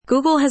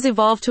Google has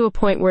evolved to a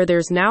point where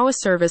there's now a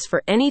service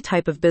for any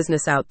type of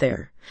business out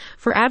there.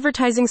 For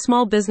advertising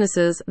small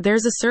businesses,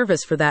 there's a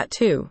service for that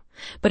too.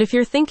 But if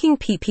you're thinking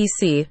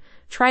PPC,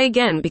 try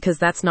again because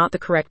that's not the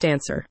correct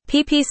answer.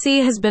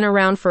 PPC has been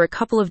around for a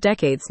couple of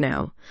decades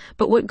now,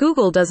 but what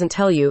Google doesn't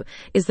tell you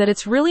is that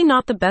it's really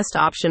not the best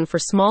option for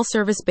small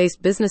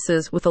service-based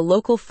businesses with a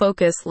local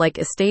focus like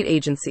estate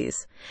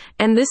agencies.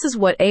 And this is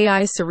what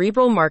AI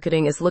cerebral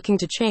marketing is looking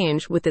to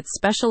change with its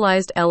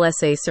specialized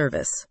LSA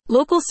service.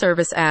 Local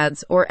service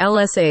ads, or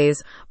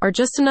LSAs, are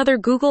just another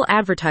Google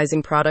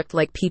advertising product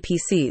like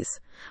PPCs.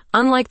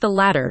 Unlike the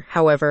latter,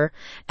 however,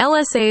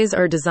 LSAs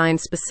are designed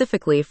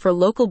specifically for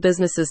local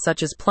businesses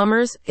such as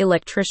plumbers,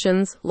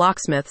 electricians,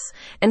 locksmiths,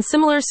 and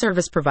similar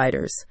service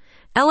providers.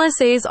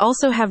 LSAs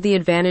also have the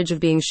advantage of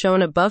being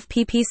shown above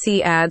PPC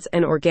ads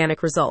and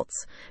organic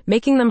results,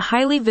 making them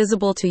highly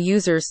visible to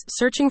users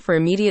searching for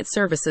immediate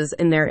services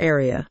in their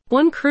area.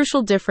 One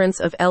crucial difference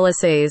of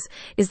LSAs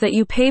is that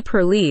you pay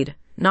per lead,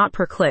 not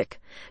per click.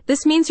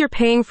 This means you're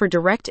paying for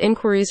direct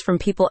inquiries from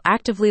people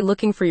actively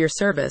looking for your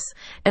service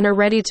and are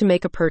ready to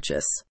make a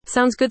purchase.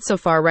 Sounds good so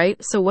far, right?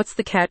 So what's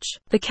the catch?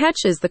 The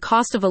catch is the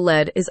cost of a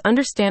lead is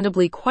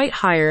understandably quite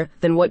higher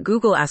than what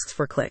Google asks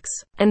for clicks.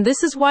 And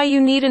this is why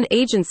you need an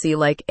agency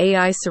like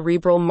AI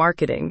Cerebral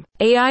Marketing.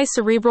 AI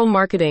Cerebral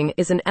Marketing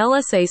is an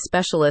LSA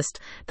specialist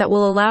that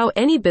will allow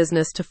any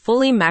business to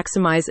fully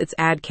maximize its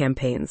ad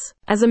campaigns.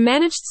 As a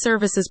managed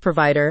services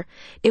provider,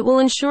 it will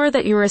ensure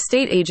that your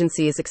estate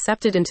agency is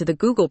accepted into the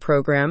Google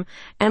program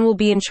and will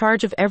be in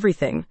charge of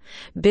everything: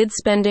 bid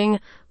spending,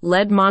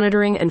 lead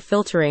monitoring and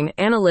filtering,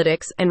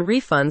 analytics, and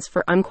refunds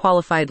for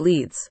unqualified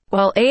leads.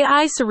 While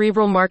AI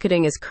Cerebral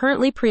Marketing is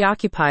currently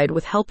preoccupied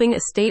with helping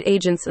estate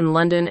agents in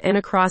London and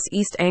across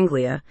East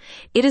Anglia,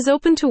 it is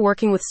open to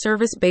working with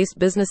service-based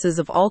businesses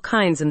of all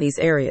kinds in these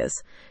areas.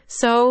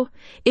 So,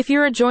 if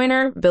you're a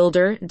joiner,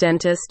 builder,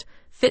 dentist,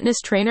 fitness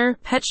trainer,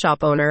 pet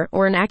shop owner,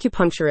 or an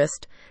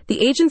acupuncturist,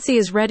 the agency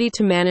is ready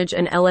to manage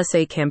an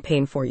LSA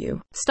campaign for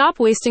you. Stop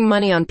wasting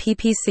money on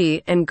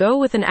PPC and go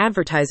with an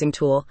advertising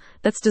tool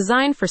that's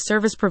designed for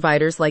service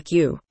providers like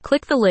you.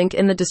 Click the link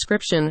in the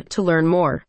description to learn more.